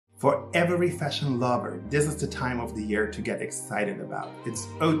For every fashion lover, this is the time of the year to get excited about. It's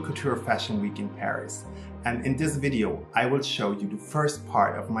Haute Couture Fashion Week in Paris. And in this video, I will show you the first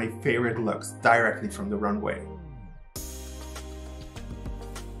part of my favorite looks directly from the runway.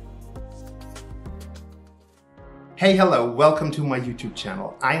 Hey, hello, welcome to my YouTube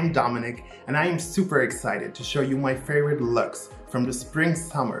channel. I am Dominic and I am super excited to show you my favorite looks from the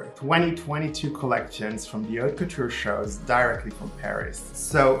Spring-Summer 2022 collections from the Haute Couture shows directly from Paris.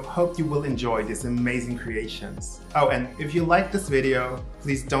 So, hope you will enjoy these amazing creations. Oh, and if you like this video,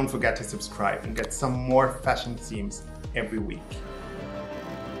 please don't forget to subscribe and get some more fashion themes every week.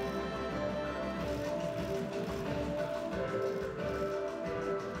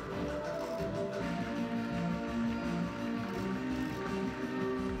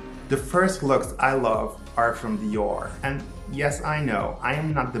 The first looks I love are from Dior. And yes, I know, I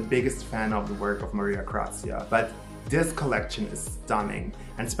am not the biggest fan of the work of Maria Grazia, but this collection is stunning,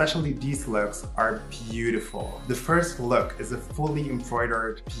 and especially these looks are beautiful. The first look is a fully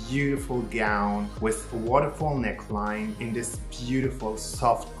embroidered, beautiful gown with a waterfall neckline in this beautiful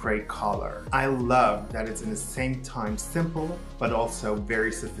soft gray color. I love that it's in the same time simple, but also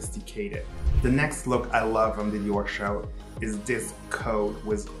very sophisticated. The next look I love from the Dior show is this coat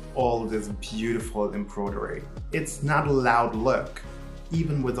with all this beautiful embroidery. It's not a loud look,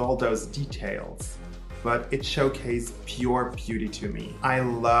 even with all those details, but it showcased pure beauty to me. I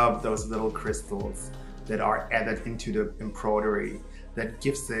love those little crystals that are added into the embroidery that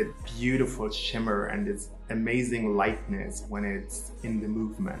gives it beautiful shimmer and its amazing lightness when it's in the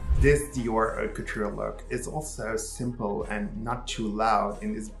movement. This Dior Haute Couture look is also simple and not too loud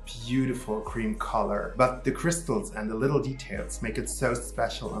in this beautiful cream color, but the crystals and the little details make it so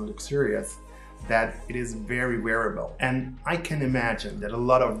special and luxurious that it is very wearable. And I can imagine that a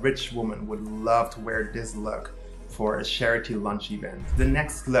lot of rich women would love to wear this look for a charity lunch event. The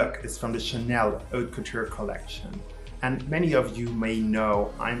next look is from the Chanel Haute Couture collection. And many of you may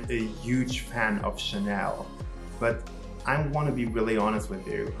know I'm a huge fan of Chanel, but I want to be really honest with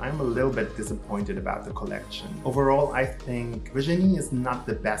you, I'm a little bit disappointed about the collection. Overall, I think Virginie is not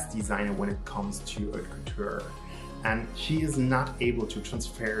the best designer when it comes to Haute Couture, and she is not able to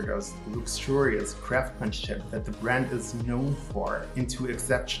transfer those luxurious craftsmanship that the brand is known for into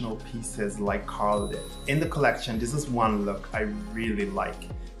exceptional pieces like Karl did. In the collection, this is one look I really like.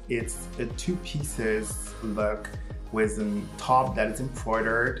 It's a two pieces look with a top that is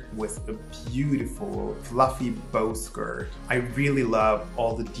embroidered with a beautiful fluffy bow skirt. I really love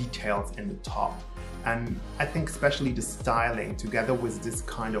all the details in the top, and I think especially the styling together with this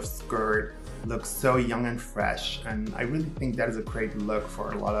kind of skirt looks so young and fresh, and I really think that is a great look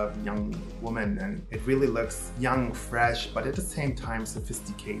for a lot of young women, and it really looks young, fresh, but at the same time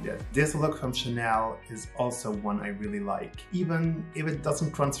sophisticated. This look from Chanel is also one I really like, even if it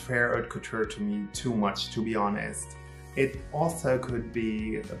doesn't transfer Haute Couture to me too much, to be honest. It also could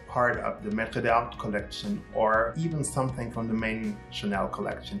be a part of the Maître d'Art collection or even something from the main Chanel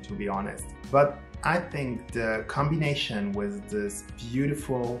collection, to be honest. But I think the combination with this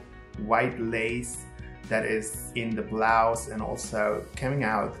beautiful white lace that is in the blouse and also coming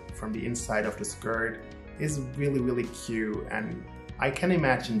out from the inside of the skirt is really cute, and I can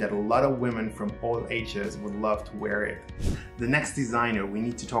imagine that a lot of women from all ages would love to wear it. The next designer we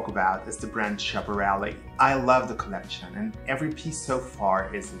need to talk about is the brand Schiaparelli. I love the collection, and every piece so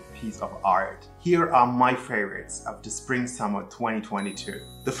far is a piece of art. Here are my favorites of the Spring-Summer 2022.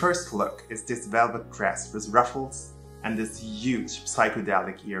 The first look is this velvet dress with ruffles and this huge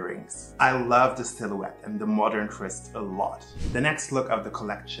psychedelic earrings. I love the silhouette and the modern twist a lot. The next look of the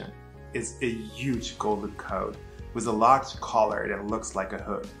collection is a huge golden coat with a large collar that looks like a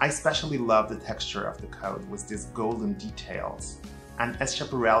hood. I especially love the texture of the coat with these golden details. And as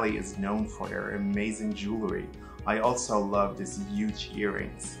Schiaparelli is known for their amazing jewelry, I also love these huge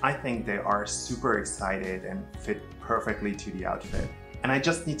earrings. I think they are super excited and fit perfectly to the outfit. And I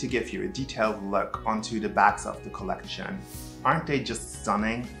just need to give you a detailed look onto the backs of the collection. Aren't they just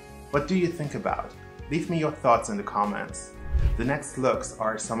stunning? What do you think about? Leave me your thoughts in the comments. The next looks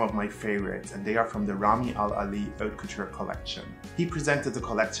are some of my favorites, and they are from the RAMI Al-Ali Haute Couture collection. He presented the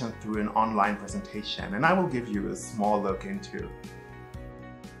collection through an online presentation, and I will give you a small look into.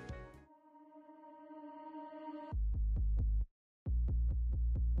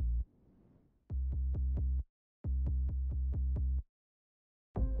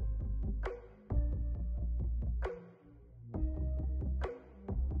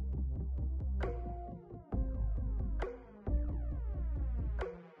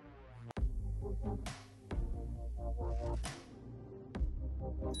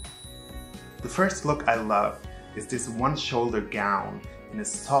 The first look I love is this one shoulder gown in a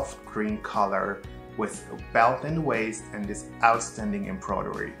soft green color with a belt in the waist and this outstanding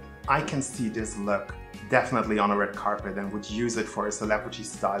embroidery. I can see this look definitely on a red carpet and would use it for a celebrity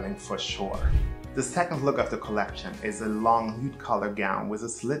styling for sure. The second look of the collection is a long nude color gown with a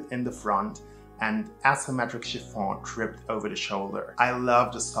slit in the front and asymmetric chiffon tripped over the shoulder. I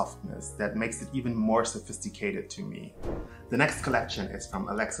love the softness that makes it even more sophisticated to me. The next collection is from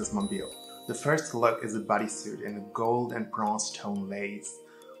ALEXIS MABILLE. The first look is a bodysuit in a gold and bronze tone lace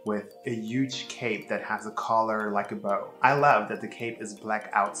with a huge cape that has a collar like a bow. I love that the cape is black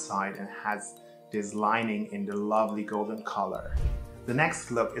outside and has this lining in the lovely golden color. The next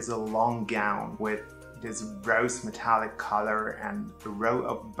look is a long gown with this rose metallic color and a row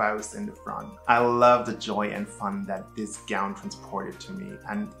of bows in the front. I love the joy and fun that this gown transported to me,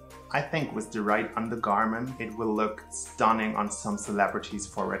 and I think with the right undergarment it will look stunning on some celebrities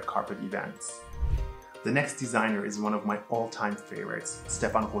for red carpet events. The next designer is one of my all-time favorites,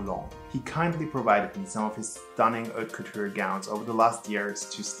 STEPHANE ROLLAND. He kindly provided me some of his stunning haute couture gowns over the last years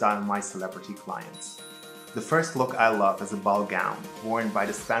to style my celebrity clients. The first look I love is a ball gown, worn by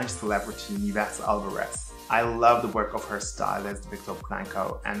the Spanish celebrity Nieves Alvarez. I love the work of her stylist Victor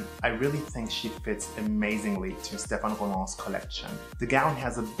Blanco, and I really think she fits amazingly to STEPHANE ROLLAND's collection. The gown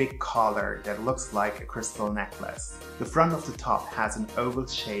has a big collar that looks like a crystal necklace. The front of the top has an oval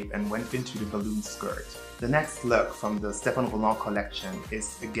shape and went into the balloon skirt. The next look from the STEPHANE ROLLAND collection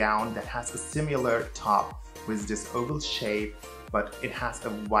is a gown that has a similar top with this oval shape, but it has a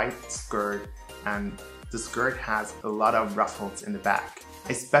white skirt and the skirt has a lot of ruffles in the back.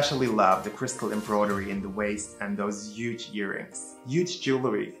 I especially love the crystal embroidery in the waist and those huge earrings. Huge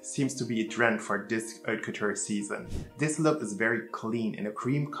jewelry seems to be a trend for this haute couture season. This look is very clean in a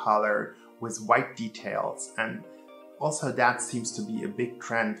cream color with white details, and also that seems to be a big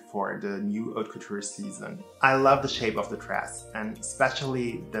trend for the new haute couture season. I love the shape of the dress and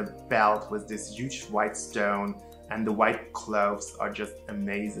especially the belt with this huge white stone, and the white cloves are just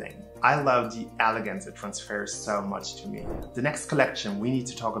amazing. I love the elegance it transfers so much to me. The next collection we need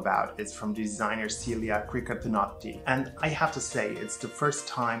to talk about is from designer CELIA KRITHARIOTI, and I have to say it's the first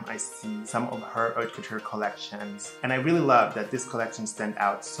time I see some of her haute couture collections, and I really love that this collection stands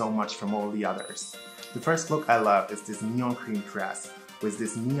out so much from all the others. The first look I love is this neon cream dress with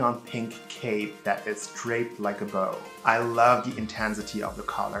this neon pink cape that is draped like a bow. I love the intensity of the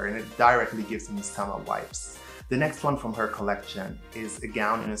color and it directly gives me summer vibes. The next one from her collection is a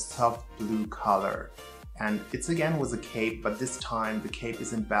gown in a soft blue color, and it's again with a cape, but this time the cape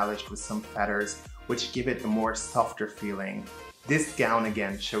is embellished with some feathers which give it a more softer feeling. This gown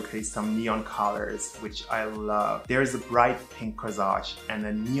again showcases some neon colors, which I love. There is a bright pink corsage and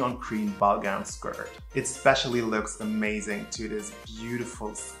a neon cream ball gown skirt. It especially looks amazing to this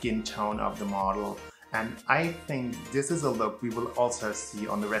beautiful skin tone of the model, and I think this is a look we will also see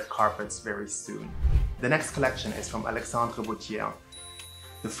on the red carpets very soon. The next collection is from ALEXANDRE.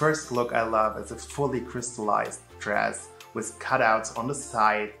 The first look I love is a fully crystallized dress with cutouts on the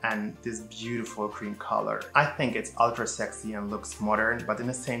side and this beautiful cream color. I think it's ultra sexy and looks modern, but in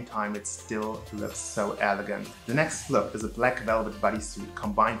the same time it still looks so elegant. The next look is a black velvet bodysuit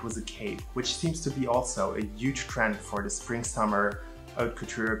combined with a cape, which seems to be also a huge trend for the spring-summer haute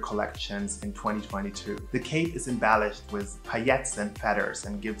couture collections in 2022. The cape is embellished with paillettes and feathers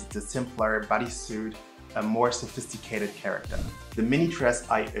and gives the simpler bodysuit a more sophisticated character. The mini dress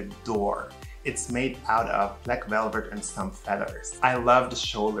I adore. It's made out of black velvet and some feathers. I love the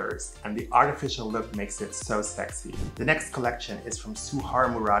shoulders and the artificial look makes it so sexy. The next collection is from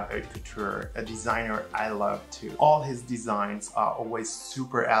ZUHAIR Haute Couture, a designer I love too. All his designs are always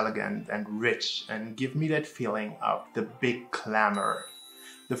super elegant and rich and give me that feeling of the big glamour.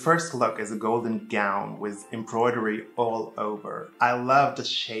 The first look is a golden gown with embroidery all over. I love the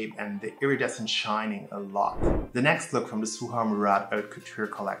shape and the iridescent shining a lot. The next look from the ZUHAIR Haute Couture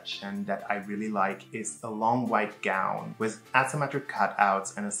collection that I really like is a long white gown with asymmetric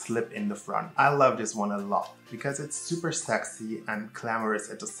cutouts and a slip in the front. I love this one a lot because it's super sexy and glamorous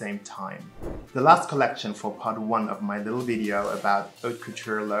at the same time. The last collection for part 1 of my little video about haute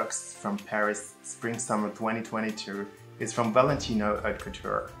couture looks from Paris Spring-Summer 2022 is from Valentino Haute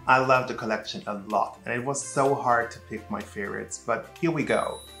Couture. I love the collection a lot and it was so hard to pick my favorites, but here we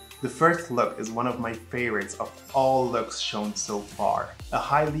go. The first look is one of my favorites of all looks shown so far. A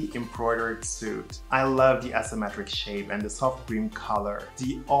highly embroidered suit. I love the asymmetric shape and the soft cream color.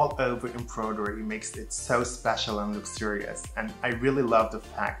 The all-over embroidery makes it so special and luxurious, and I really love the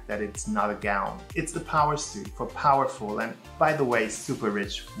fact that it's not a gown. It's a power suit for powerful and, by the way, super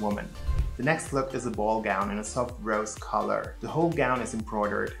rich women. The next look is a ball gown in a soft rose color. The whole gown is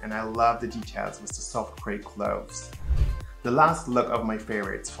embroidered and I love the details with the soft grey cloves. The last look of my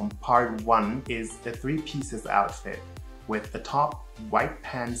favorites from part 1 is a 3 pieces outfit with a top, white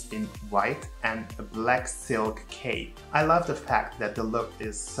pants in white, and a black silk cape. I love the fact that the look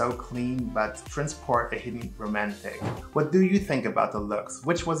is so clean but transport a hidden romantic. What do you think about the looks?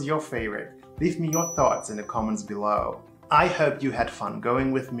 Which was your favorite? Leave me your thoughts in the comments below. I hope you had fun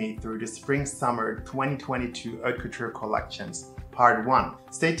going with me through the Spring-Summer 2022 Haute Couture collections, part 1.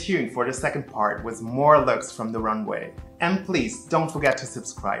 Stay tuned for the second part with more looks from the runway. And please don't forget to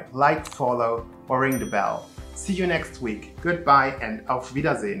subscribe, like, follow, or ring the bell. See you next week. Goodbye and auf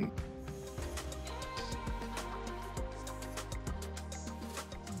Wiedersehen.